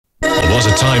was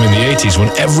a time in the 80s when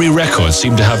every record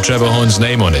seemed to have Trevor Horn's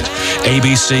name on it.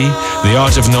 ABC, The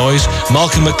Art of Noise,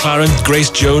 Malcolm McLaren, Grace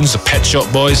Jones, the Pet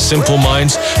Shop Boys, Simple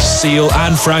Minds, Seal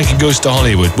and Frankie Goes to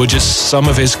Hollywood were just some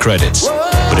of his credits.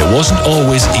 But it wasn't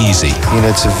always easy. You know,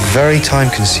 it's a very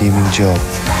time-consuming job.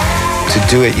 To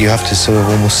do it, you have to sort of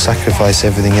almost sacrifice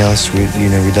everything else, you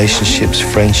know, relationships,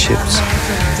 friendships.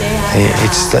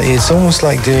 It's almost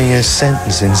like doing a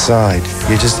sentence inside.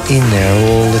 You're just in there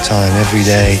all the time, every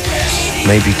day,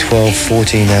 maybe 12,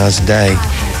 14 hours a day.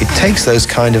 It takes those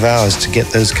kind of hours to get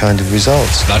those kind of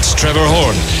results. That's Trevor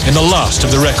Horn in The Last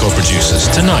of the Record Producers,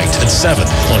 tonight at 7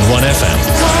 on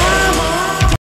 1FM.